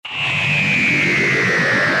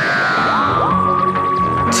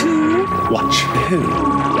Watch Who?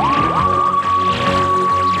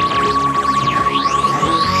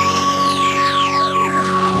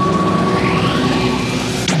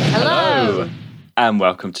 Hello. And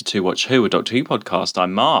welcome to To Watch Who, a Doctor Who podcast.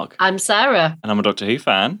 I'm Mark. I'm Sarah. And I'm a Doctor Who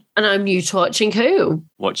fan. And I'm new to watching Who.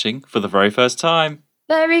 Watching for the very first time.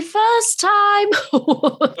 Very first time.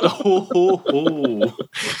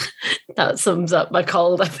 That sums up my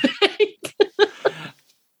cold, I think.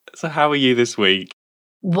 So how are you this week?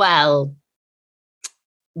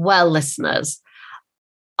 Well, listeners.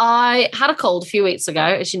 I had a cold a few weeks ago.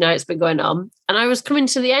 As you know, it's been going on. And I was coming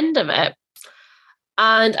to the end of it.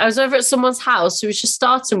 And I was over at someone's house who was just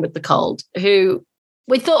starting with the cold, who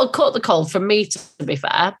we thought had caught the cold from me, to be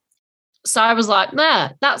fair. So I was like,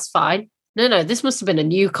 nah, that's fine. No, this must have been a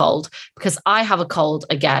new cold because I have a cold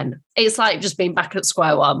again. It's like just being back at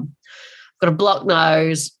square one. I've got a blocked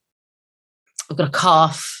nose. I've got a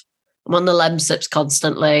cough. I'm on the Lemsips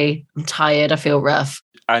constantly. I'm tired. I feel rough.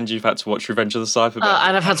 And you've had to watch Revenge of the Cybermen.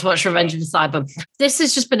 And I've had to watch Revenge of the Cybermen. This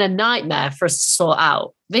has just been a nightmare for us to sort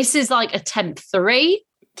out. This is like attempt 3.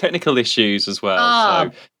 Technical issues as well.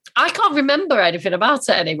 So. I can't remember anything about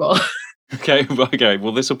it anymore. Okay.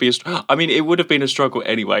 Well, this will be it would have been a struggle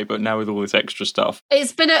anyway, but now with all this extra stuff.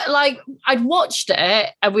 It's been I'd watched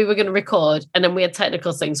it and we were going to record and then we had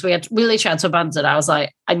technical things. We literally had to abandon it. I was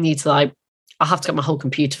like, I'll have to get my whole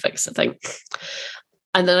computer fixed, I think.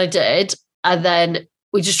 And then I did. And then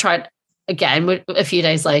we just tried again a few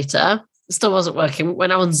days later. It still wasn't working.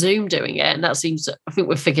 When I'm on Zoom doing it, and I think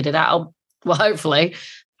we've figured it out. Well, hopefully.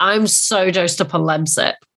 I'm so dosed up on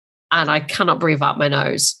Lemsip and I cannot breathe out my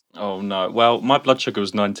nose. Oh, no. Well, my blood sugar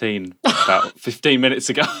was 19 about 15 minutes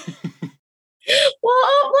ago.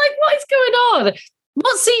 What is going on?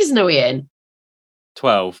 What season are we in?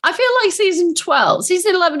 12. I feel like season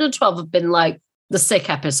 11 and 12 have been like the sick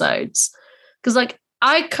episodes. Because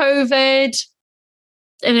I COVID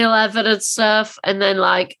in 11 and stuff. And then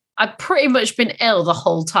I've pretty much been ill the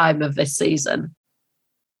whole time of this season.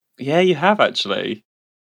 Yeah, you have actually.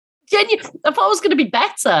 I thought I was going to be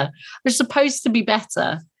better. I was supposed to be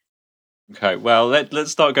better. Okay, well,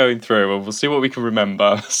 let's start going through and we'll see what we can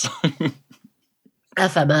remember.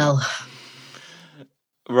 FML.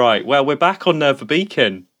 Right, well, we're back on Nerva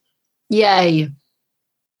Beacon. Yay.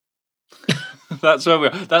 That's where we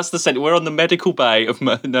are. That's the centre. We're on the medical bay of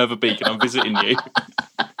Nerva Beacon. I'm visiting you.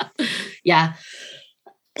 Yeah.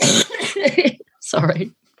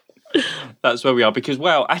 Sorry. That's where we are because,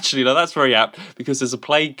 well, actually, no, that's very apt because there's a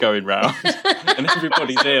plague going round and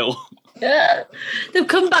everybody's ill. Yeah. They've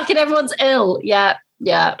come back and everyone's ill. Yeah.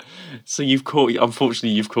 So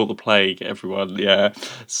unfortunately, you've caught the plague, everyone. Yeah.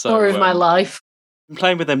 Story of my life. I'm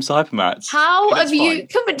playing with them cybermats. How have you...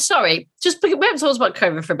 Sorry, just we haven't talked about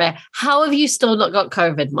COVID for a bit. How have you still not got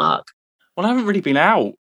COVID, Mark? Well, I haven't really been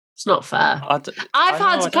out. It's not fair. I've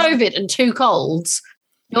had COVID and 2 colds.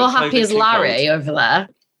 You're happy as Larry over there.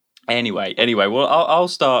 Anyway, well, I'll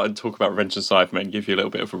start and talk about Revenge of the Cybermen, give you a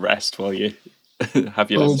little bit of a rest while you have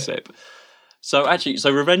your little sip. So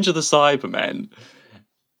Revenge of the Cybermen,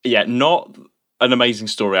 yeah, not an amazing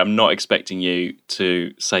story. I'm not expecting you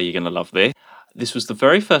to say you're going to love this. This was the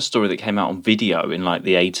very first story that came out on video in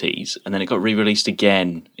the 80s, and then it got re-released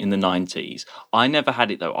again in the 90s. I never had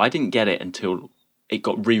it though. I didn't get it until it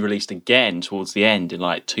got re-released again towards the end in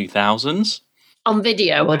 2000s. On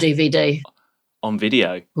video or DVD? On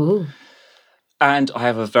video. Ooh. And I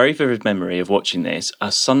have a very vivid memory of watching this.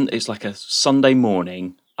 It's like a Sunday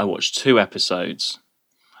morning. I watched 2 episodes.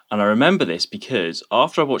 And I remember this because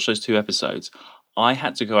after I watched those 2 episodes, I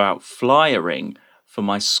had to go out flyering for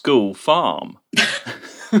my school farm.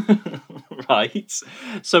 Right?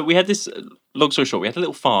 So we had this, long story short, we had a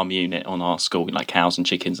little farm unit on our school, like cows and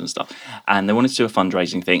chickens and stuff. And they wanted to do a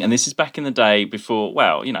fundraising thing. And this is back in the day before,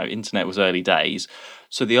 internet was early days.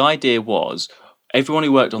 So the idea was everyone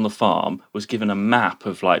who worked on the farm was given a map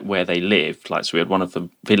of where they lived. So we had one of the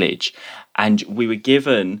village. And we were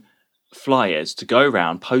given flyers to go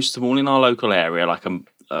around, post them all in our local area,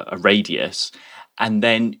 a radius. And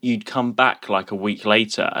then you'd come back a week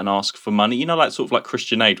later and ask for money. Sort of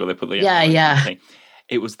Christian Aid where they put the thing.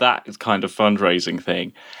 It was that kind of fundraising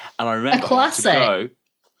thing. And I remember a classic.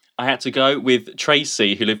 I had to go with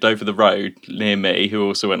Tracy, who lived over the road near me, who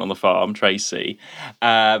also went on the farm, Tracy.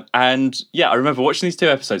 I remember watching these 2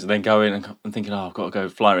 episodes and then going and thinking, I've got to go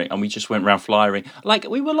flying. And we just went around flying.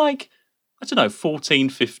 We were 14,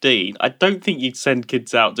 15. I don't think you'd send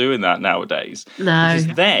kids out doing that nowadays. No.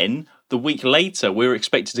 Because then the week later, we were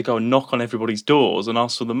expected to go and knock on everybody's doors and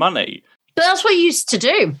ask for the money. But that's what you used to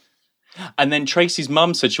do. And then Tracy's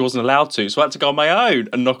mum said she wasn't allowed to, so I had to go on my own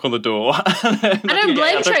and knock on the door. I don't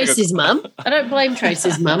blame Tracy's mum. I don't blame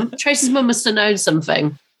Tracy's mum. Tracy's mum must have known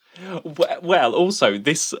something. Well, also,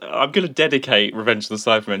 I'm going to dedicate Revenge of the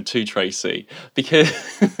Cybermen to Tracy because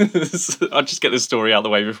I'll just get this story out of the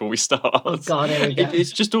way before we start. Oh, God, here we go.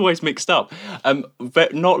 It's just always mixed up.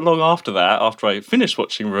 But not long after that, after I finished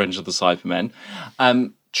watching Revenge of the Cybermen,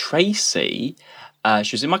 Tracy,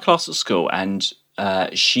 she was in my class at school and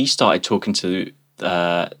she started talking to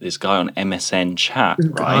this guy on MSN chat, Oh,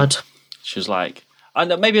 right? God. She was like, I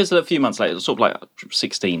know, maybe it was a few months later, sort of like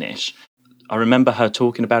 16-ish. I remember her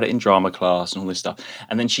talking about it in drama class and all this stuff.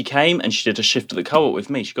 And then she came and she did a shift at the co-op with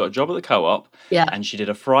me. She got a job at the co-op. Yeah. And she did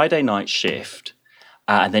a Friday night shift.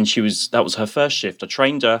 And then that was her first shift. I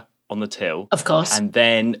trained her on the till. Of course. And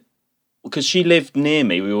then, because she lived near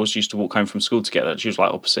me, we always used to walk home from school together. She was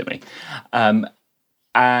like opposite me.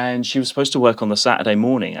 And she was supposed to work on the Saturday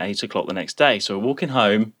morning at 8 o'clock the next day. So we're walking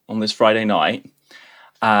home on this Friday night.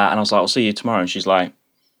 And I was like, I'll see you tomorrow. And she's like,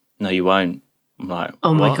 no, you won't. I'm like,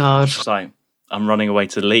 Oh, my what? God. She's like, I'm running away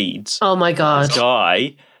to Leeds. Oh, my God. This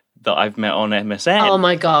guy that I've met on MSN. Oh,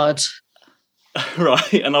 my God.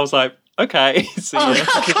 Right. And I was like, okay. See ya.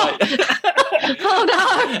 She's like- Oh,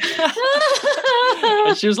 no.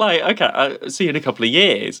 and she was like, okay, I'll see you in a couple of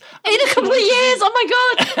years. In a couple of years. Oh, my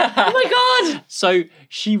God. Oh, my God. So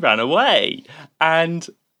she ran away. And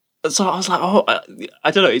so I was like, oh,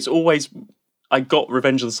 I don't know. It's always, I got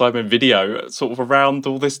Revenge of the Cybermen video sort of around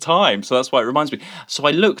all this time. So that's why it reminds me. So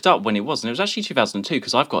I looked up when it was, and it was actually 2002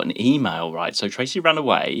 because I've got an email, right? So Tracy ran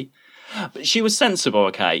away. But she was sensible,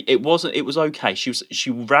 okay? It was okay.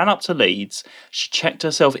 She ran up to Leeds. She checked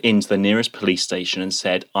herself into the nearest police station and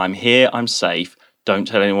said, I'm here, I'm safe. Don't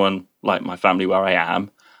tell anyone, like my family, where I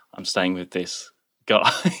am. I'm staying with this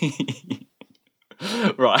guy.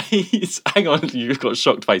 Right. Hang on, you've got a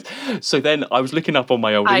shocked face. So then I was looking up on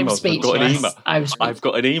my old I'm emails. speechless. I've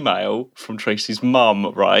got an email from Tracy's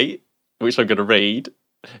mum, right? Which I'm going to read.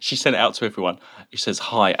 She sent it out to everyone. She says,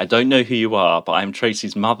 hi, I don't know who you are, but I'm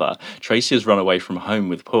Tracy's mother. Tracy has run away from home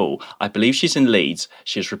with Paul. I believe she's in Leeds.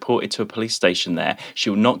 She has reported to a police station there.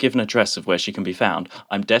 She will not give an address of where she can be found.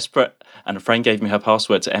 I'm desperate, and a friend gave me her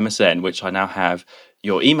password to MSN, which I now have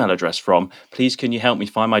your email address from. Please, can you help me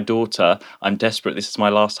find my daughter? I'm desperate. This is my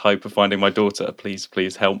last hope of finding my daughter. Please,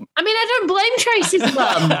 please help. I mean, I don't blame Tracy's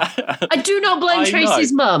mum. I do not blame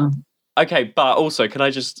Tracy's mum. Okay, but also, can I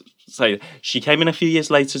just say, she came in a few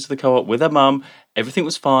years later to the co-op with her mum. Everything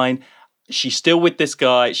was fine. She's still with this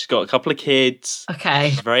guy. She's got a couple of kids. Okay.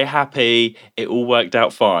 She's very happy. It all worked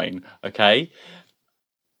out fine. Okay.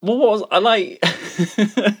 Well, what was I like?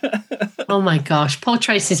 Oh my gosh, poor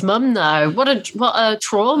Tracy's mum though. What a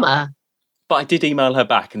trauma. But I did email her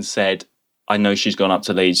back and said, I know she's gone up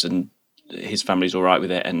to Leeds and his family's all right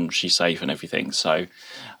with it and she's safe and everything. So,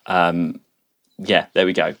 yeah, there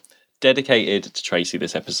we go. Dedicated to Tracy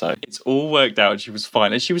this episode. It's all worked out and she was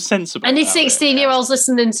fine and she was sensible. Any 16-year-olds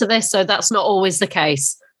listening to this, so that's not always the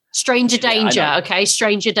case. Stranger danger, okay?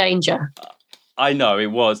 Stranger danger. I know it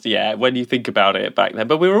was, yeah, when you think about it back then.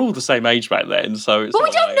 But we were all the same age back then, so it's. But we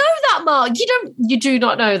don't know that, Mark. You do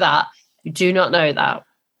not know that. You do not know that.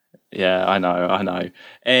 Yeah, I know.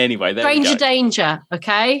 Anyway, there Stranger we go. danger,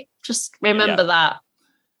 okay? Just remember that.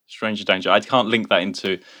 Stranger danger. I can't link that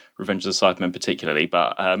into Revenge of the Cybermen particularly,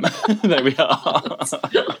 but there we are.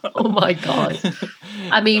 Oh my God.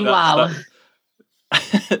 I mean, wow.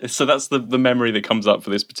 So that's the memory that comes up for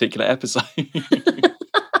this particular episode.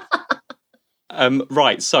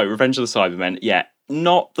 Right, so Revenge of the Cybermen, yeah,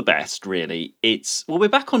 not the best, really. We're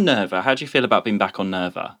back on Nerva. How do you feel about being back on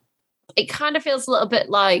Nerva? It kind of feels a little bit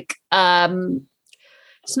like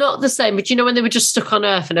it's not the same, but you know when they were just stuck on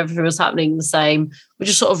Earth and everything was happening the same, we're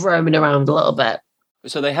just sort of roaming around a little bit.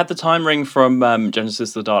 So they had the time ring from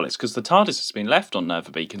Genesis of the Daleks because the TARDIS has been left on Nerva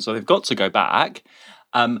Beacon, so they've got to go back.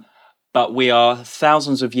 But we are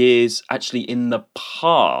thousands of years actually in the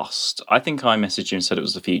past. I think I messaged you and said it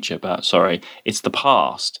was the future, but sorry, it's the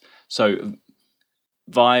past. So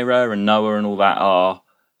Vira and Noah and all that are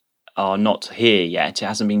not here yet. It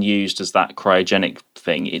hasn't been used as that cryogenic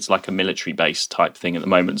thing. It's like a military-based type thing at the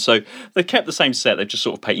moment. So they've kept the same set. They've just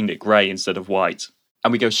sort of painted it grey instead of white.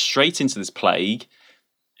 And we go straight into this plague.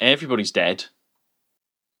 Everybody's dead.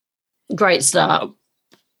 Great start.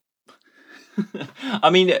 I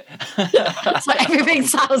mean, So everything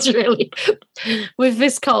sounds really, with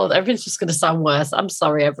this cold, everything's just going to sound worse. I'm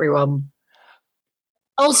sorry, everyone.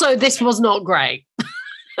 Also, this was not great.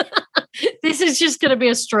 This is just going to be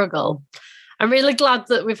a struggle. I'm really glad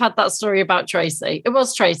that we've had that story about Tracy. It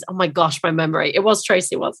was Tracy. Oh my gosh, my memory. It was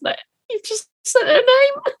Tracy, wasn't it? You just said her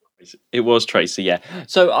name. It was Tracy, yeah.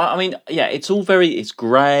 So I mean, yeah, it's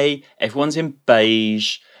grey. Everyone's in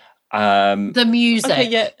beige. The music. Okay,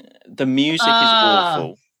 yeah, the music is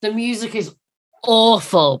awful. The music is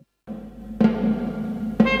awful.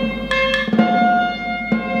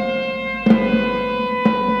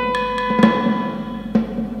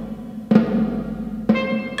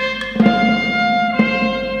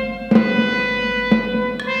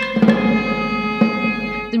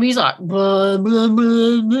 The music, like, blah, blah,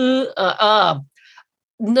 blah, blah.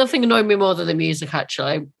 Nothing annoyed me more than the music,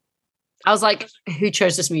 actually. I was like, who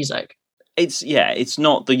chose this music? It's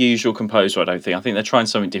not the usual composer, I don't think. I think they're trying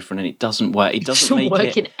something different and it doesn't work. It doesn't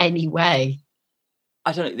work in any way.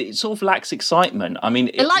 I don't know. It sort of lacks excitement. I mean,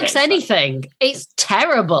 it lacks anything. It's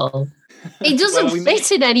terrible. It doesn't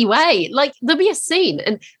fit in any way. Like, there'll be a scene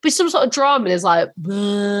and be some sort of drama and it's like,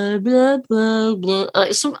 blah, blah, blah, blah.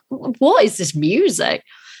 What is this music?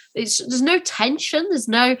 There's no tension. There's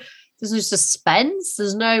no suspense.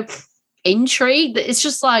 There's no intrigue. It's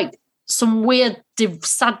just like some weird,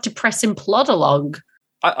 sad, depressing plod along.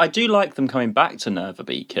 I do like them coming back to Nerva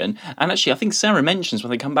Beacon. And actually, I think Sarah mentions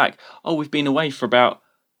when they come back, we've been away for about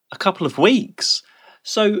a couple of weeks.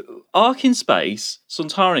 So, Ark in Space,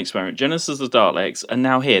 Sontaran Experiment, Genesis of the Daleks, and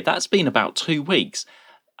now here. That's been about 2 weeks.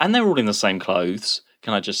 And they're all in the same clothes,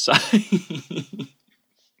 can I just say?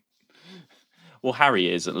 Well,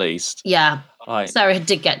 Harry is, at least. Yeah. Sarah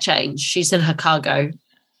did get changed. She's in her cargo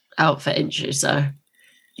outfit, isn't she? So...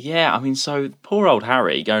 Yeah, I mean, so poor old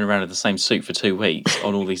Harry going around in the same suit for 2 weeks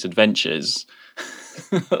on all these adventures.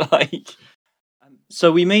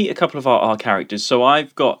 So we meet a couple of our characters. So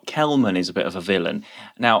I've got Kelman is a bit of a villain.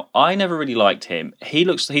 Now, I never really liked him. He's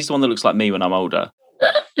the one that looks like me when I'm older.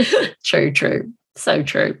 True. So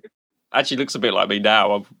true. Actually looks a bit like me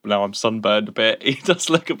now. I'm sunburned a bit. He does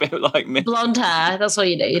look a bit like me. Blonde hair, that's all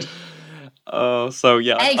you need. Oh, so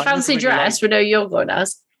yeah. Hey, fancy dress, we know you're going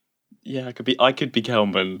as. Yeah, I could be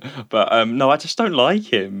Kelman, but no, I just don't like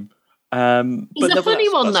him. He's a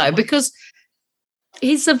funny one though, because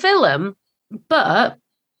he's a villain, but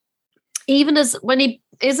even as when he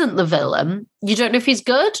isn't the villain, you don't know if he's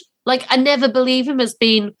good. Like, I never believe him as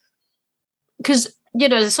being, because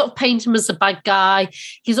they sort of paint him as a bad guy.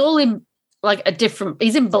 He's all in like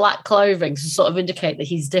he's in black clothing to sort of indicate that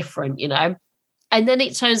he's different, And then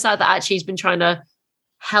it turns out that actually he's been trying to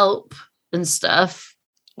help and stuff.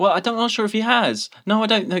 Well, I'm not sure if he has. No, I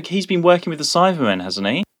don't know. He's been working with the Cybermen, hasn't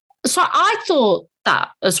he? So I thought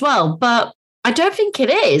that as well, but I don't think it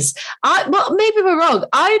is. Well, maybe we're wrong.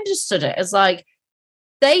 I understood it as like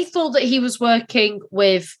they thought that he was working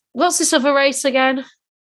with, what's this other race again?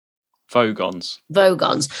 Vogons.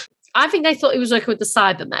 I think they thought he was working with the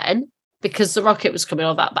Cybermen because the rocket was coming,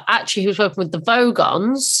 all that, but actually he was working with the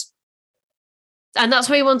Vogons. And that's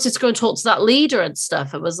why he wanted to go and talk to that leader and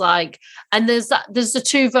stuff. It was like, and there's the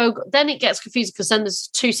two Vogons. Then it gets confusing because then there's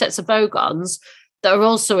two sets of Vogons that are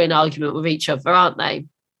also in argument with each other, aren't they?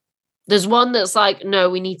 There's one that's like, no,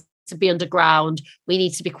 we need to be underground. We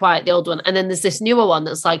need to be quiet, the old one. And then there's this newer one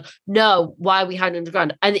that's like, no, why are we hiding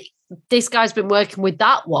underground? And this guy's been working with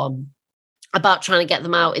that one about trying to get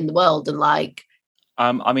them out in the world and like.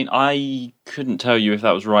 I mean, I couldn't tell you if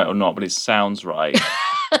that was right or not, but it sounds right.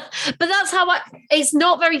 But that's how it's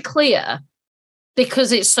not very clear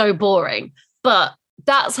because it's so boring, but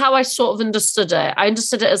that's how I sort of understood it. I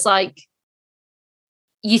understood it as like,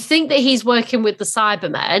 you think that he's working with the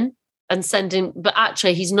Cybermen and sending, but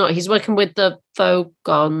actually he's not. He's working with the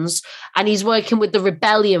Vogons and he's working with the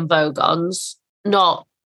Rebellion Vogons, not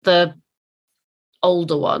the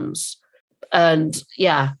older ones. And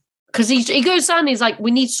yeah, because he goes down, he's like,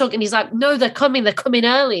 we need to talk. And he's like, no, they're coming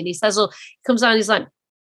early. And he says, he comes down, he's like,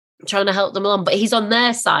 trying to help them along, but he's on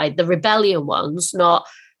their side, the rebellion ones, not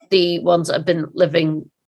the ones that have been living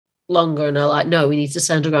longer and are like, no, we need to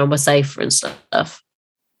send around, we're safer and stuff.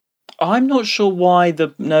 I'm not sure why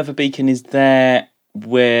the Nerva Beacon is there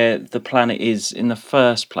where the planet is in the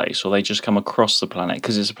first place, or they just come across the planet,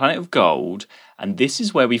 because it's a planet of gold, and this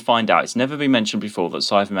is where we find out, it's never been mentioned before, that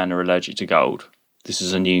Cybermen are allergic to gold. This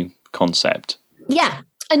is a new concept. Yeah,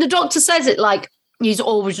 and the Doctor says it like he's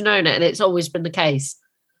always known it, and it's always been the case.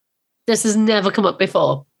 This has never come up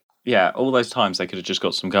before. Yeah, all those times they could have just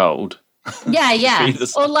got some gold. Yeah.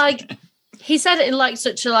 Or like, he said it in like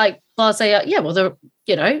such a like blasé, yeah, well,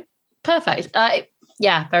 they're, perfect.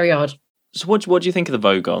 Yeah, very odd. So what do you think of the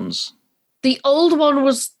Vogons? The old one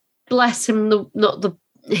was, bless him,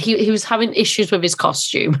 he was having issues with his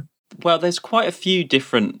costume. Well, there's quite a few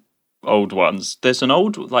different old ones. There's an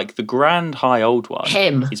old, like the Grand High Old One.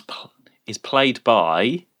 Him. Is played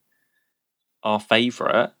by our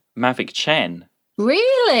favourite, Mavic Chen.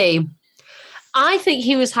 Really? I think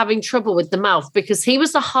he was having trouble with the mouth because he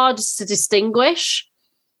was the hardest to distinguish.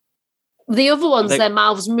 The other ones, their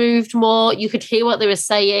mouths moved more. You could hear what they were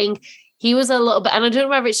saying. He was a little bit, and I don't know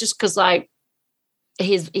whether it's just because like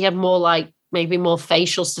he had more like maybe more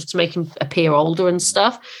facial stuff to make him appear older and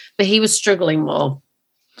stuff, but he was struggling more.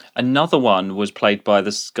 Another one was played by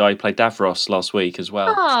this guy who played Davros last week as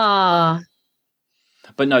well. Ah,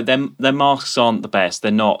 but no, their masks aren't the best.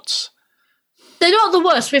 They're not the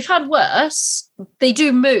worst. We've had worse. They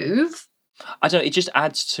do move. I don't. It just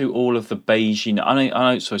adds to all of the beige. You know, I know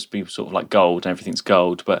it's supposed to be sort of like gold and everything's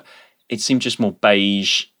gold, but it seemed just more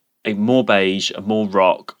beige, and more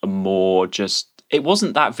rock, and more just. It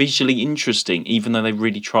wasn't that visually interesting, even though they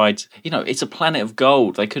really tried. You know, it's a planet of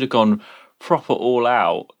gold. They could have gone proper all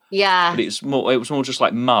out. Yeah, but it was more just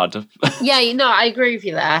like mud. Yeah, I agree with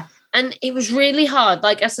you there. And it was really hard.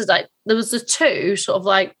 Like I said, like there was the two sort of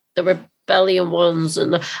like the rebellion ones,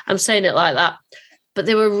 and I'm saying it like that, but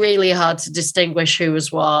they were really hard to distinguish who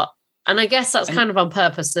was what. And I guess that's kind of on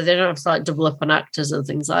purpose, so they don't have to like double up on actors and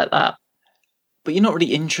things like that. But you're not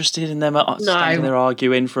really interested in them standing there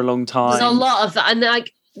arguing for a long time. There's a lot of that, and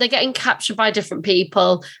they're getting captured by different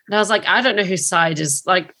people. And I was like, I don't know whose side is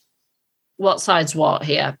like, what side's what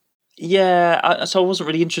here. Yeah, so I wasn't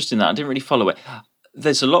really interested in that. I didn't really follow it.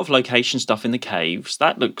 There's a lot of location stuff in the caves.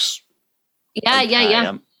 That looks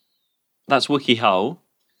yeah. That's Wookiee Hole.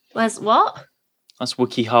 Where's what? That's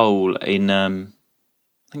Wookiee Hole in I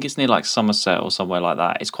think it's near like Somerset or somewhere like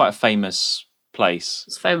that. It's quite a famous place.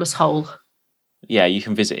 It's a famous hole. Yeah, you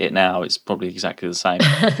can visit it now. It's probably exactly the same.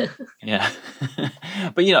 Yeah.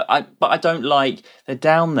 But I don't like they're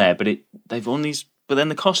down there, but they've on these but then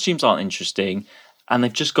the costumes aren't interesting, and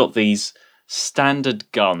they've just got these standard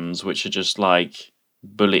guns which are just like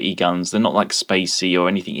bullety guns. They're not like spacey or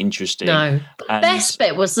anything interesting. No. The best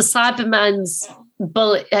bit was the Cybermen's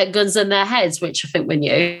bullet guns in their heads, which I think were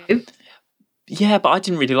new. Yeah, but I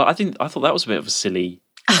didn't really like. I thought that was a bit of a silly.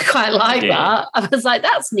 I quite like that. I was like,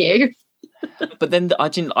 that's new. But then I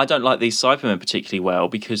don't like these Cybermen particularly well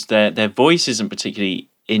because their voice isn't particularly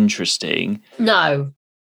interesting. No,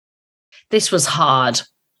 this was hard.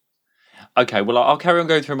 Okay, well I'll carry on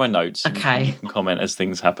going through my notes. Okay, you can comment as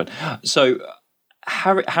things happen. So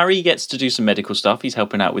Harry gets to do some medical stuff. He's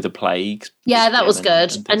helping out with the plague. Yeah, that was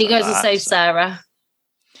good. And he goes and saves Sarah.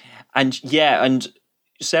 And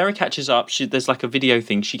Sarah catches up. There's like a video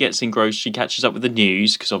thing. She gets engrossed. She catches up with the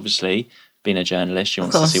news because obviously, being a journalist, she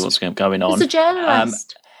wants to see what's going on. She's a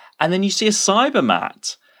journalist. And then you see a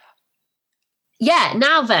Cybermat. Yeah,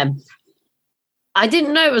 now then. I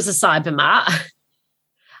didn't know it was a Cybermat.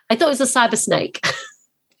 I thought it was a cyber snake.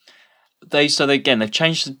 They've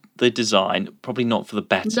changed the design, probably not for the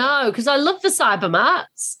better. No, because I love the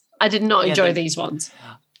Cybermats. I did not enjoy these ones.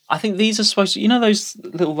 I think these are supposed to, those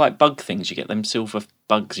little like bug things you get, them silver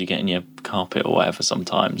bugs you get in your carpet or whatever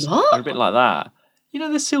sometimes. What? They're a bit like that. They're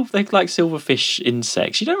like silverfish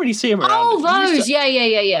insects. You don't really see them around. Oh, those.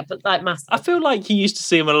 Yeah. But like massive. I feel like you used to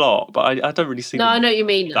see them a lot, but I don't really see them. No, I know what you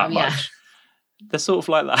mean. That much. They're sort of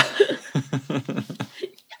like that.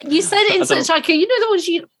 You said it in such like, the ones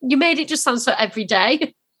you made it just sound so every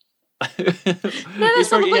day. No,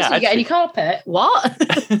 that's not the place you get any carpet. What?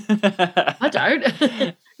 I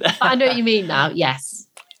don't. But I know what you mean now. Yes.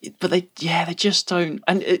 But they just don't.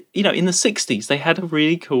 And in the 60s, they had a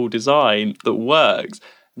really cool design that works.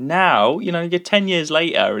 Now, you're 10 years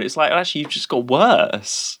later, and it's like actually you've just got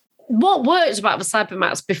worse. What worked about the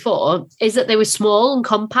Cybermats before is that they were small and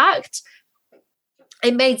compact.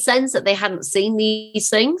 It made sense that they hadn't seen these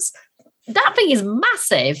things. That thing is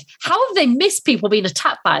massive. How have they missed people being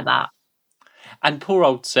attacked by that? And poor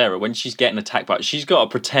old Sarah, when she's getting attacked by it, she's got to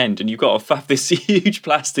pretend, and you've got to have this huge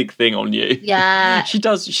plastic thing on you. Yeah. She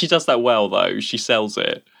does that well, though. She sells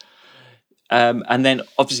it. And then,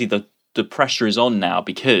 obviously, the pressure is on now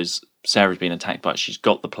because Sarah's been attacked by it. She's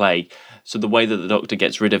got the plague. So the way that the Doctor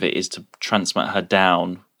gets rid of it is to transmit her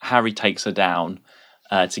down. Harry takes her down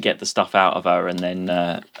to get the stuff out of her, and then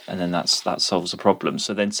that solves the problem.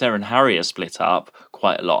 So then Sarah and Harry are split up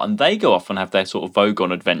quite a lot, and they go off and have their sort of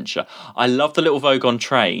Vogon adventure. I love the little Vogon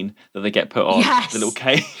train that they get put on, the little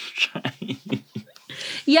cave train.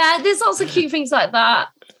 Yeah, there's lots of cute things like that.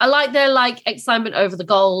 I like their like excitement over the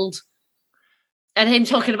gold, and him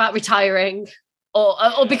talking about retiring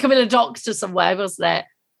or becoming a doctor somewhere, wasn't it?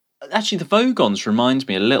 Actually, the Vogons remind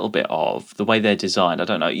me a little bit of the way they're designed. I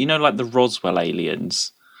don't know. Like the Roswell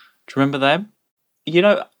aliens. Do you remember them?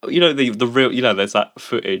 The real. There's that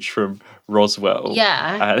footage from Roswell.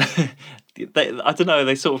 Yeah. I don't know.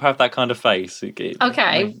 They sort of have that kind of face.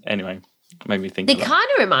 Okay. Anyway, made me think. They kind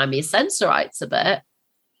of remind me of Sensorites a bit.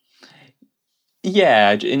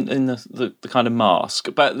 Yeah, in the kind of mask.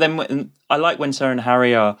 But then I like when Sarah and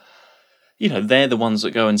Harry are, they're the ones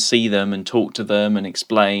that go and see them and talk to them and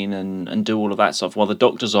explain and do all of that stuff while the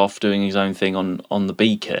Doctor's off doing his own thing on the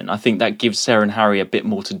beacon. I think that gives Sarah and Harry a bit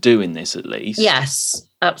more to do in this, at least. Yes,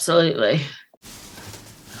 absolutely.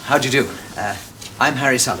 How do you do? I'm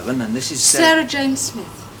Harry Sullivan, and this is... Sarah Jane Smith.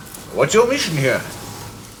 What's your mission here?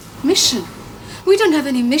 Mission? We don't have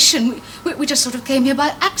any mission. We just sort of came here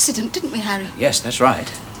by accident, didn't we, Harry? Yes, that's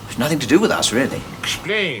right. It's nothing to do with us, really.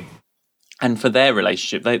 Explain. And for their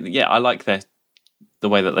relationship, I like the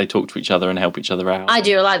way that they talk to each other and help each other out. I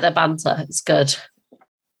do like their banter. It's good.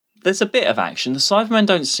 There's a bit of action. The Cybermen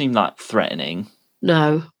don't seem that threatening.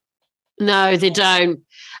 No, they don't.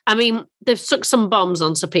 I mean, they've stuck some bombs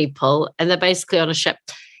onto people and they're basically on a ship.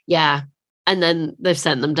 Yeah. And then they've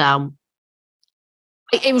sent them down.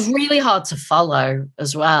 It was really hard to follow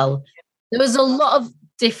as well. There was a lot of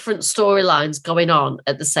different storylines going on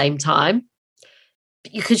at the same time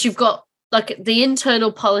because you've got like the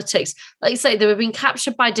internal politics. Like you say, they were being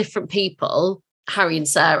captured by different people, Harry and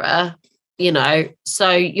Sarah,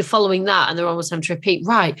 so you're following that and they're almost having to repeat,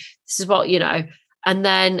 right, this is what, and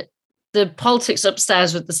then the politics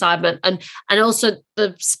upstairs with the Cybermen and also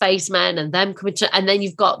the spacemen and them coming to, and then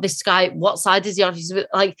you've got this guy, what side is he on? He's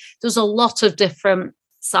like, there's a lot of different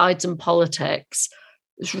sides and politics.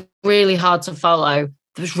 It was really hard to follow.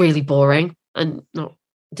 It was really boring and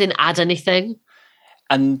didn't add anything.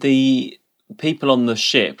 And the people on the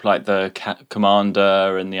ship, like the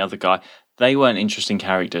commander and the other guy, they weren't interesting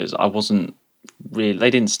characters. They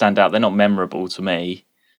didn't stand out. They're not memorable to me.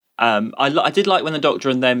 I did like when the Doctor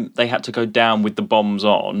and them, they had to go down with the bombs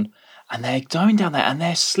on and they're going down there and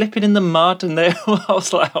they're slipping in the mud and I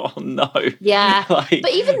was like, oh no. Yeah. But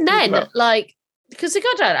even then, because they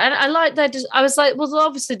got down, and I like that. I was like, well, they'll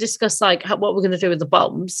obviously discuss what we're going to do with the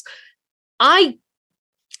bombs. I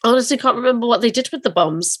honestly can't remember what they did with the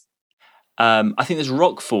bombs. I think there's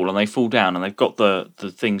rock fall and they fall down and they've got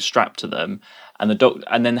the thing strapped to them and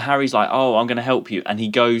and then Harry's like, oh, I'm going to help you, and he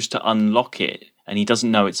goes to unlock it and he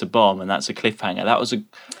doesn't know it's a bomb, and that's a cliffhanger. That was I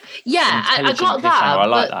got that. I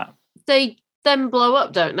like that. They then blow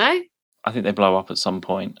up, don't they? I think they blow up at some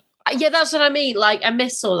point. Yeah, that's what I mean. Like, I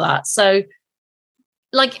miss all that. So,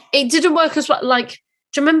 it didn't work as well. Do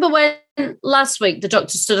you remember when last week the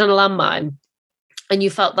Doctor stood on a landmine and you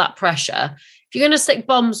felt that pressure? If you're going to stick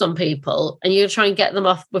bombs on people and you're going to try and get them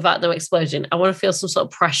off without them exploding, I want to feel some sort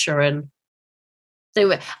of pressure. And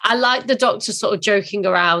I like the Doctor sort of joking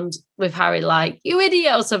around with Harry, like, you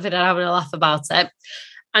idiot or something, and having a laugh about it.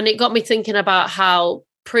 And it got me thinking about how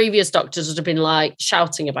previous Doctors would have been like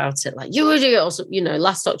shouting about it, like, you idiot, or something.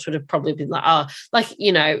 Last Doctor would have probably been like,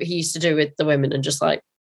 he used to do with the women and just like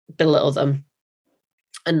belittle them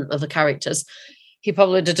and other characters. He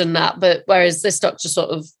probably would have done that. But whereas this Doctor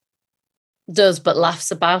sort of does but laughs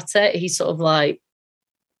about it, he's sort of like,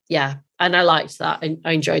 yeah. And I liked that.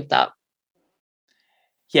 I enjoyed that.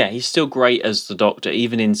 Yeah, he's still great as the Doctor,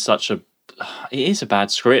 even in it is a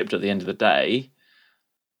bad script at the end of the day.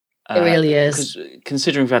 It really is.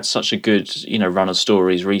 Considering we've had such a good, run of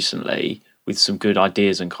stories recently with some good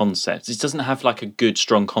ideas and concepts, it doesn't have like a good,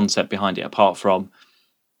 strong concept behind it, apart from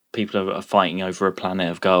people are fighting over a planet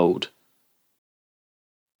of gold.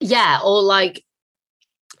 Yeah, or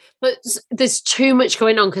but there's too much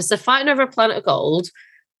going on because they're fighting over a planet of gold.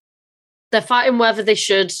 They're fighting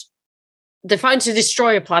they're fighting to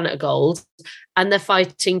destroy a planet of gold, and they're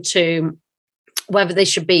fighting to whether they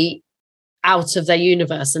should be out of their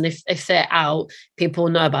universe, and if they're out, people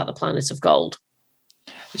will know about the planet of gold.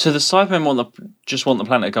 So the Cybermen just want the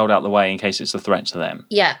planet of gold out of the way in case it's a threat to them.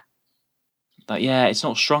 Yeah. It's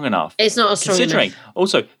not strong enough. It's not strong enough.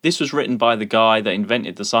 Also, this was written by the guy that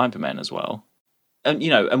invented the Cybermen as well. And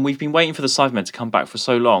and we've been waiting for the Cybermen to come back for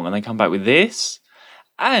so long, and they come back with this.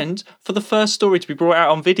 And for the first story to be brought out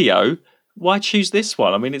on video, why choose this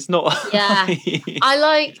one? I mean, it's not. Yeah.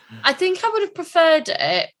 I think I would have preferred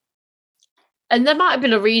it. And there might have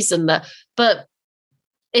been a reason but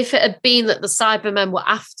if it had been that the Cybermen were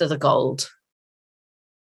after the gold,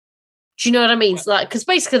 do you know what I mean? Because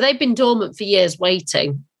basically they've been dormant for years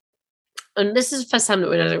waiting. And this is the first time that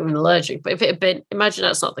we're not allergic, but if it had been, imagine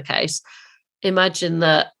that's not the case. Imagine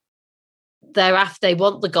that they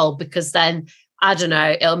want the gold because then, I don't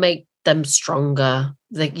know, it'll make them stronger.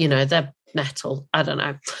 They're metal. I don't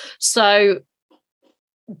know. So,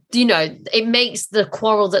 it makes the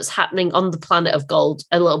quarrel that's happening on the planet of gold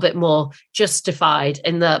a little bit more justified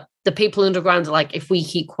in that the people underground are like, if we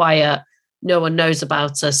keep quiet, no one knows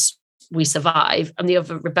about us, we survive. And the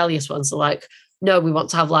other rebellious ones are like, no, we want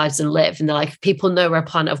to have lives and live. And they're like, if people know we're a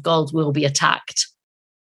planet of gold, we'll be attacked.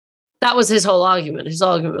 That was his whole argument. His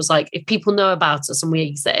argument was like, if people know about us and we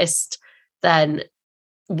exist, then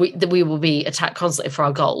we will be attacked constantly for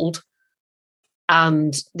our gold.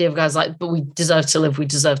 And the other guy's like, but we deserve to live. We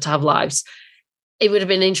deserve to have lives. It would have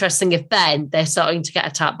been interesting if then they're starting to get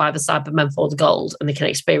attacked by the Cybermen for the gold and they can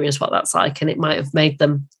experience what that's like. And it might have made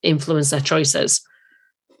them influence their choices.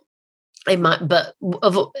 It might, but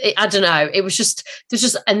I don't know.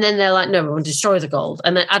 And then they're like, no, we want to destroy the gold.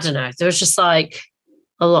 And then, I don't know. There was just like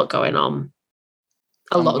a lot going on.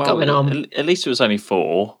 Going on. At least it was only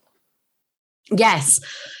 4. Yes.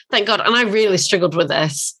 Thank God. And I really struggled with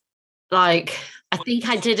this. Like, I think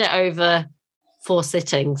I did it over 4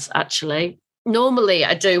 sittings, actually. Normally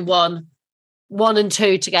I do 1 and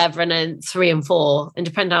 2 together and then 3 and 4, and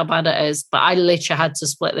depending how bad it is. But I literally had to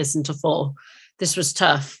split this into 4. This was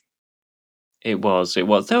tough. It was. There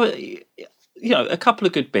were, a couple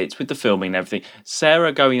of good bits with the filming and everything.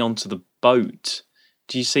 Sarah going onto the boat.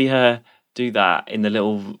 Do you see her do that in the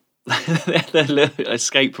little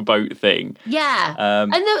escape boat thing? Yeah.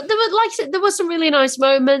 And there were some really nice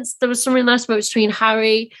moments. There were some really nice moments between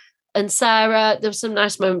Harry and Sarah. There were some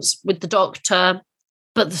nice moments with the Doctor,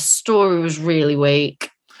 but the story was really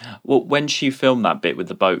weak. Well, when she filmed that bit with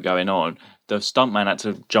the boat going on, the stuntman had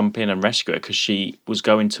to jump in and rescue her because she was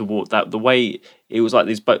going toward that. The way it was like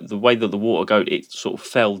this boat, the way that the water go, it sort of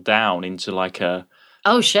fell down into like a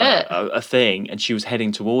thing, and she was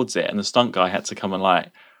heading towards it, and the stunt guy had to come and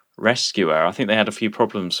like rescue her. I think they had a few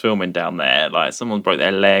problems filming down there, like someone broke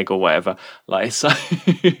their leg or whatever. Like so,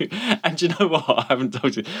 and do you know what? I haven't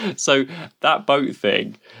told you. So that boat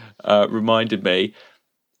thing reminded me.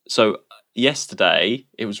 So yesterday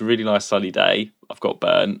it was a really nice sunny day. I've got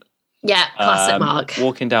burnt. Yeah, classic Mark.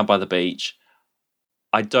 Walking down by the beach.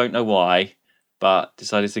 I don't know why, but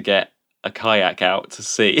decided to get a kayak out to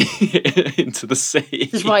sea into the sea.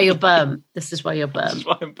 This is why you're burnt. This is why I'm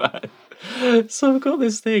burnt. So I've got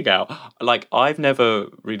this thing out. Like, I've never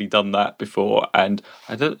really done that before, and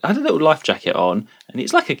I had a little life jacket on, and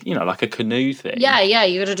it's like a canoe thing. Yeah,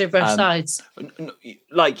 you got to do both sides.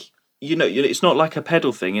 Like, it's not like a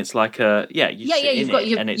pedal thing. It's like a you've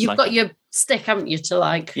got your stick, haven't you? To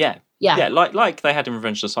like like they had in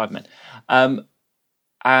Revenge of the Cybermen.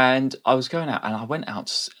 And I was going out, and I went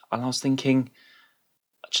out, and I was thinking, do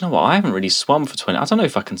you know what? I haven't really swum for 20. I don't know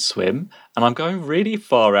if I can swim, and I'm going really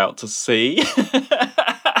far out to sea. So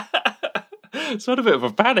I had a bit of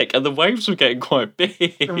a panic, and the waves were getting quite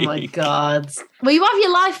big. Oh my God! Well, you have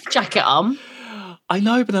your life jacket on. I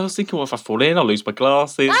know, but then I was thinking, what if I fall in? I'll lose my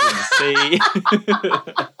glasses in the sea.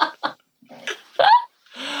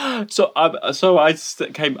 So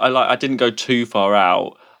I didn't go too far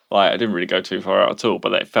out. Like, I didn't really go too far out at all,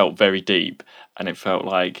 but it felt very deep, and it felt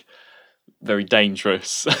like very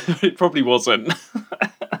dangerous. It probably wasn't.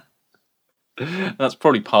 That's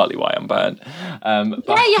probably partly why I'm burnt.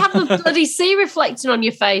 You have the bloody sea reflecting on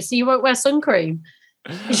your face, so you won't wear sun cream.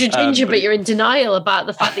 Because you're ginger, but you're in denial about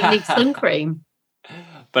the fact that you need sun cream.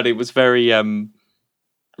 But it was very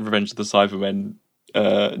Revenge of the Cybermen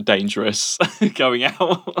dangerous going out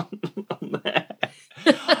on there.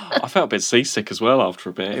 I felt a bit seasick as well after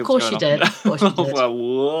a bit. Of course you did.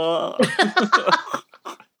 Well,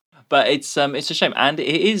 but it's a shame, and it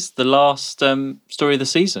is the last story of the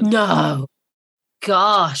season. No,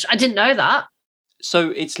 gosh, I didn't know that. So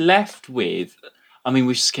it's left with. I mean,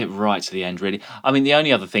 we've skipped right to the end, really. I mean, the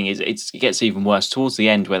only other thing is it gets even worse towards the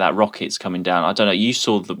end where that rocket's coming down. I don't know. You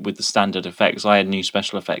saw with the standard effects. I had new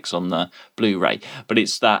special effects on the Blu-ray, but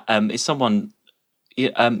it's that it's someone.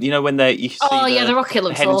 When the rocket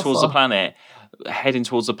looks heading awful. towards the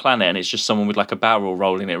planet, and it's just someone with like a barrel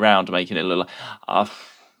rolling it around, making it look like.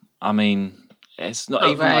 I mean, it's not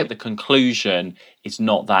even right. like the conclusion. It's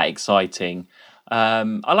not that exciting.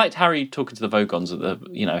 I liked Harry talking to the Vogons at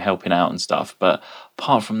the helping out and stuff, but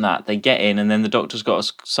apart from that, they get in, and then the Doctor's got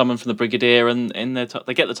a summon from the Brigadier, and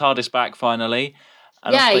they get the TARDIS back finally.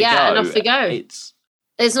 And off they go.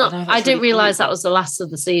 It's not. I didn't realise that cool. was the last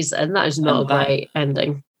of the season. That is not a great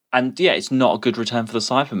ending. And yeah, it's not a good return for the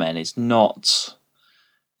Cybermen. It's not.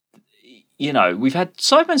 We've had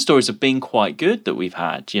Cybermen stories have been quite good that we've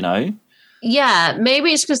had. Yeah,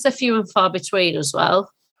 maybe it's because they're few and far between as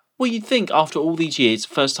well. Well, you'd think after all these years,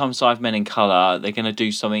 first time Cybermen in colour, they're going to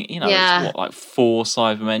do something. Yeah. It's like 4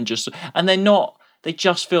 Cybermen and they're not. They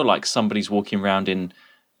just feel like somebody's walking around in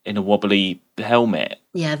a wobbly helmet.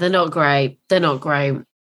 Yeah, they're not great.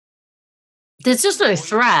 There's just no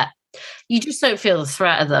threat. You just don't feel the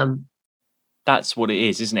threat of them. That's what it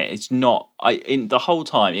is, isn't it? It's not. In the whole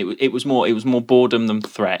time, it was more boredom than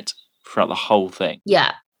threat throughout the whole thing.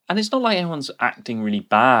 Yeah, and it's not like anyone's acting really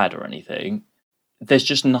bad or anything. There's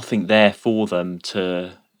just nothing there for them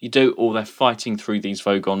to you do, or they're fighting through these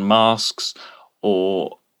Vogon masks,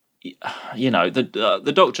 or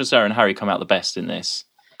the Doctor, Sarah, and Harry come out the best in this.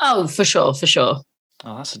 Oh, for sure, for sure.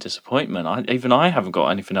 Oh, that's a disappointment. Even I haven't got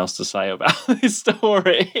anything else to say about this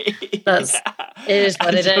story. It is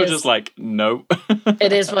what it You're is. just like, nope.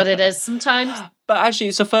 It is what it is sometimes. But actually,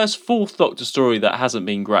 it's the first fourth Doctor story that hasn't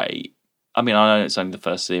been great. I mean, I know it's only the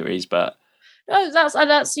first series, but No,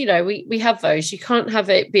 that's we have those. You can't have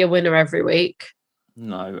it be a winner every week.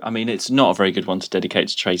 no. I mean, it's not a very good one to dedicate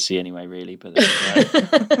to Tracy anyway, really. But there you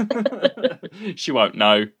go. She won't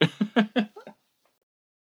know.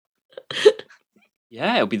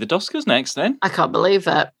 Yeah, it'll be the Doskers next then. I can't believe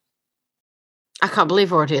it. I can't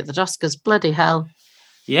believe we're already at the Doskers. Bloody hell.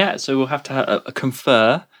 Yeah, so we'll have to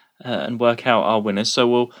confer and work out our winners. So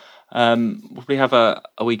we'll probably have a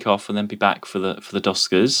week off and then be back for the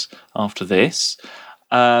Doskers after this.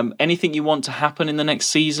 Anything you want to happen in the next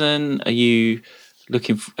season? Are you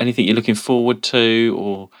anything you're looking forward to,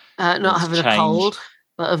 or Not having a cold,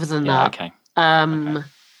 but other than that, okay. No.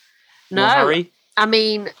 More Harry? I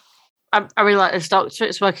mean, I really like this Doctor.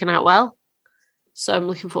 It's working out well, so I'm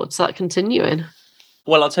looking forward to that continuing.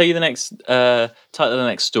 Well, I'll tell you the next title of the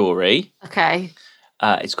next story. Okay.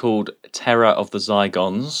 It's called Terror of the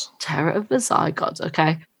Zygons. Terror of the Zygods.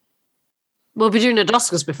 Okay. We'll be doing the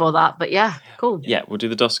Doskers before that, but yeah, cool. Yeah, we'll do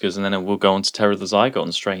the Doskers and then we'll go on to Terror of the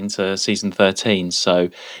Zygons straight into season 13. So,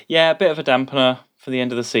 yeah, a bit of a dampener for the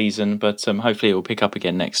end of the season, but hopefully it will pick up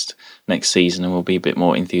again next season and we'll be a bit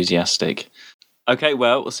more enthusiastic. Okay,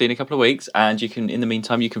 well, we'll see you in a couple of weeks. And in the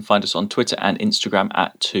meantime, you can find us on Twitter and Instagram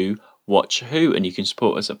at 2WatchWho, and you can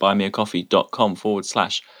support us at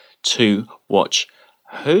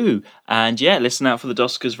buymeacoffee.com/2watchwho. And yeah, listen out for the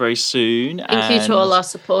Doskers very soon. Thank you to all our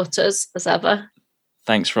supporters, as ever.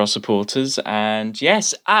 Thanks for our supporters. And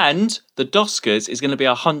yes, and the Doskers is going to be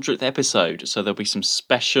our 100th episode. So there'll be some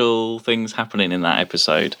special things happening in that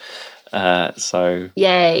episode. So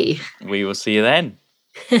yay. We will see you then.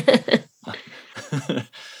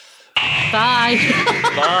 Bye.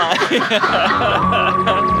 Bye.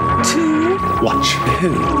 2 Watch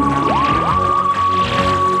Who.